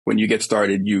when you get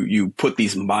started, you put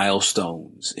these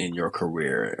milestones in your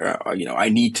career. I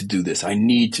need to do this. I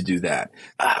need to do that.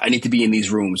 I need to be in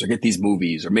these rooms or get these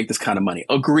movies or make this kind of money.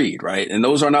 Agreed, right? And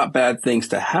those are not bad things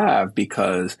to have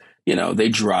because, they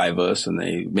drive us and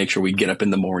they make sure we get up in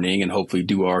the morning and hopefully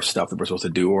do our stuff that we're supposed to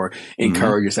do or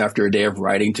encourage us after a day of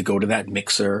writing to go to that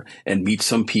mixer and meet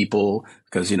some people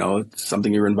because, it's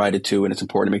something you're invited to and it's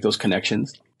important to make those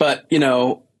connections. But,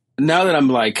 now that I'm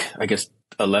like, I guess,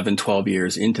 11, 12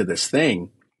 years into this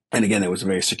thing, and again, it was a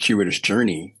very circuitous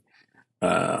journey,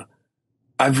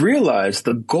 I've realized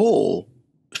the goal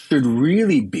should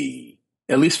really be,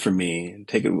 at least for me, and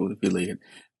take it with you, leave it,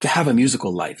 to have a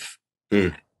musical life.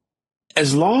 Mm.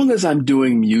 As long as I'm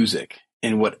doing music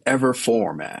in whatever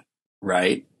format,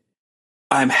 right,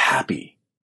 I'm happy.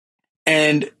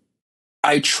 And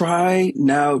I try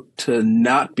now to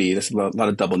not be, there's a lot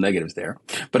of double negatives there,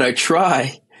 but I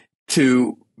try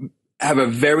to have a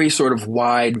very sort of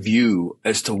wide view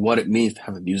as to what it means to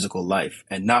have a musical life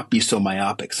and not be so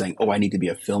myopic saying, oh, I need to be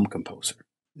a film composer.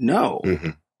 No,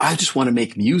 I just want to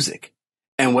make music.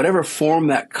 And whatever form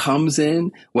that comes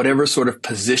in, whatever sort of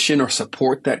position or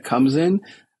support that comes in,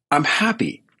 I'm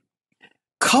happy.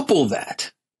 Couple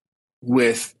that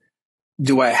with,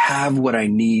 do I have what I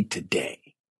need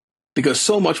today? Because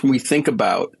so much when we think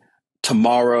about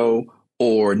tomorrow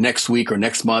or next week or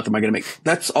next month, am I going to make,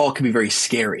 that's all can be very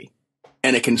scary.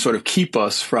 And it can sort of keep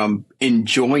us from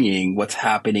enjoying what's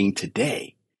happening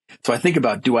today. So I think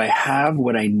about, do I have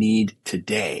what I need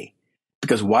today?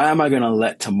 Because why am I going to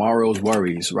let tomorrow's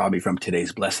worries rob me from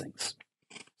today's blessings?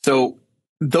 So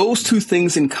those two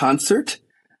things in concert,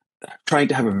 trying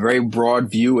to have a very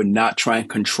broad view and not try and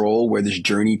control where this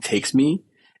journey takes me,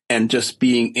 and just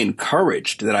being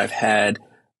encouraged that I've had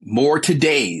more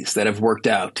todays that have worked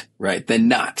out, right, than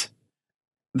not.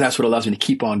 That's what allows me to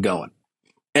keep on going.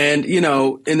 And,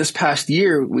 in this past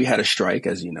year, we had a strike,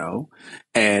 as you know,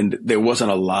 and there wasn't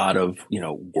a lot of,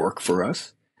 work for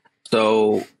us.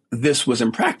 So this was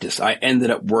in practice. I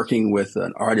ended up working with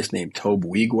an artist named Tobe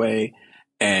Wigwe,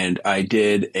 and I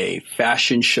did a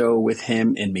fashion show with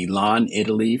him in Milan,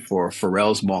 Italy for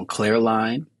Pharrell's Moncler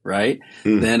line, right?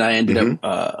 Then I ended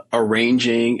up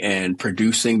arranging and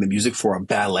producing the music for a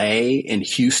ballet in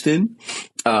Houston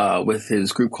with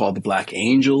his group called the Black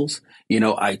Angels.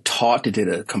 I did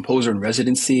a composer in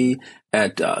residency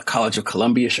at College of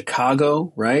Columbia,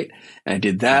 Chicago, right? And I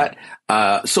did that.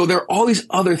 So there are all these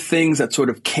other things that sort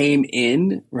of came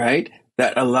in, right,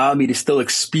 that allowed me to still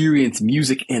experience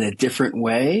music in a different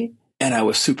way. And I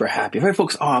was super happy. If I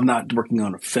focus, I'm not working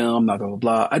on a film, not blah, blah,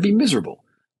 blah, I'd be miserable.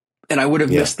 And I would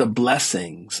have missed the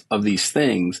blessings of these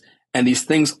things. And these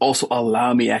things also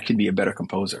allow me actually to be a better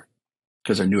composer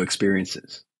because they're new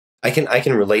experiences. I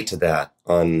can relate to that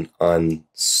on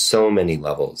so many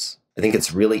levels. I think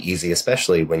it's really easy,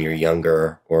 especially when you're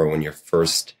younger or when you're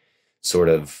first sort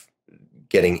of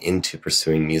getting into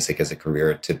pursuing music as a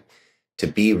career, to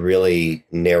be really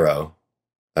narrow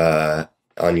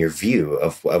on your view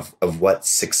of what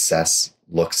success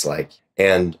looks like.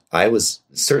 And I was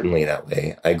certainly that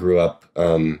way. I grew up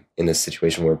in a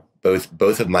situation where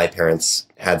both of my parents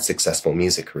had successful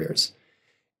music careers,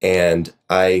 and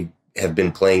I have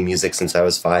been playing music since I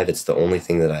was 5. It's the only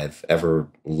thing that I've ever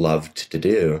loved to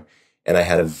do. And I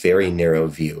had a very narrow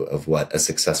view of what a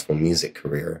successful music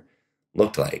career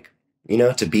looked like.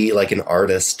 To be like an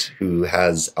artist who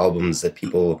has albums that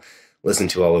people listen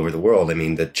to all over the world. I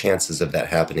mean, the chances of that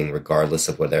happening, regardless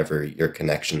of whatever your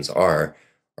connections are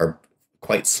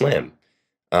quite slim.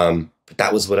 But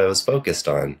that was what I was focused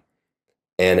on.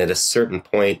 And at a certain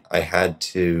point, I had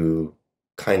to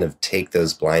kind of take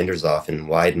those blinders off and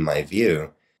widen my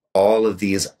view. All of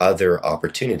these other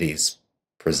opportunities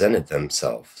presented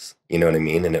themselves. You know what I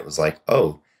mean? And it was like,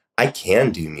 oh, I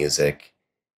can do music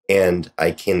and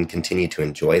I can continue to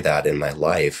enjoy that in my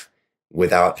life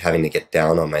without having to get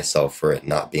down on myself for it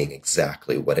not being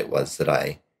exactly what it was that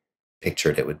I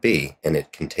pictured it would be. And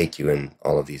it can take you in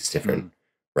all of these different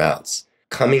routes.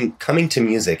 Coming to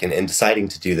music and deciding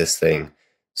to do this thing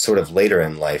sort of later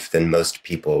in life than most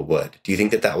people would. Do you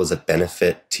think that was a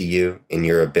benefit to you in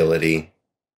your ability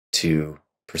to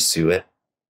pursue it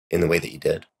in the way that you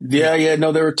did? Yeah.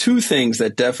 No, there were two things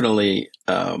that definitely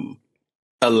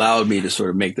allowed me to sort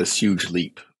of make this huge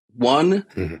leap. One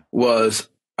was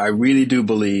I really do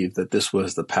believe that this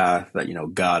was the path that,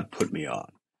 God put me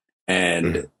on.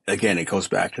 And again, it goes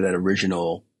back to that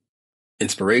original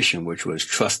inspiration, which was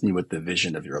trust me with the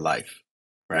vision of your life,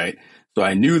 right? So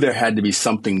I knew there had to be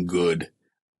something good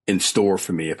in store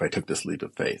for me if I took this leap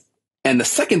of faith. And the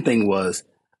second thing was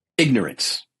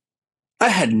ignorance. I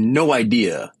had no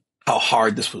idea how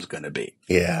hard this was going to be.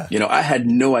 Yeah. I had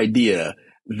no idea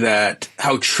that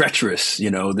how treacherous,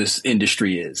 this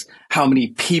industry is, how many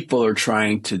people are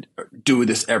trying to do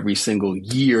this every single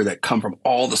year that come from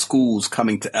all the schools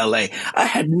coming to LA. I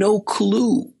had no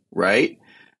clue, right?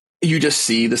 You just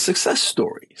see the success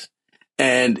stories.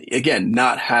 And again,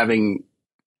 not having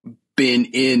been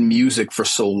in music for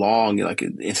so long, like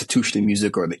an institution of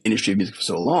music or the industry of music for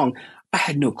so long, I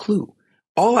had no clue.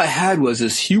 All I had was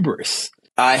this hubris.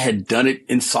 I had done it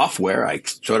in software. I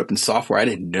showed up in software. I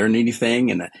didn't learn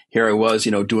anything. And here I was,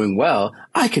 doing well.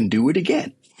 I can do it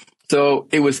again. So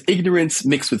it was ignorance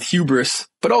mixed with hubris,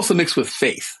 but also mixed with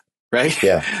faith, right?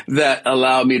 Yeah. That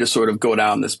allowed me to sort of go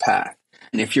down this path.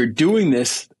 And if you're doing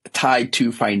this tied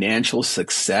to financial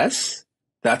success,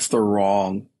 that's the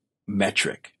wrong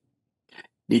metric.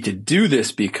 You need to do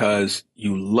this because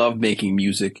you love making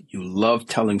music, you love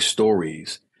telling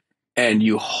stories, and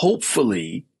you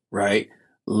hopefully, right,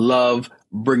 love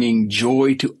bringing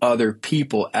joy to other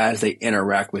people as they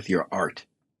interact with your art.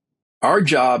 Our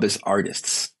job as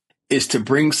artists is to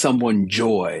bring someone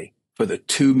joy for the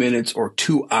 2 minutes or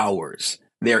 2 hours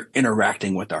they're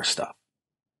interacting with our stuff.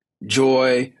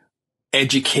 Joy,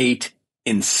 educate,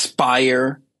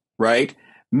 inspire, right?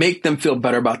 Make them feel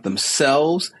better about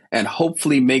themselves and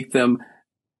hopefully make them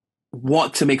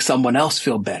want to make someone else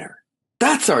feel better.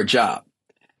 That's our job.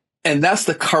 And that's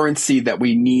the currency that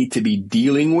we need to be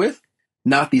dealing with,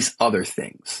 not these other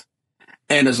things.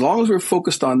 And as long as we're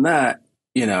focused on that,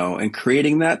 and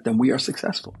creating that, then we are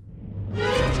successful.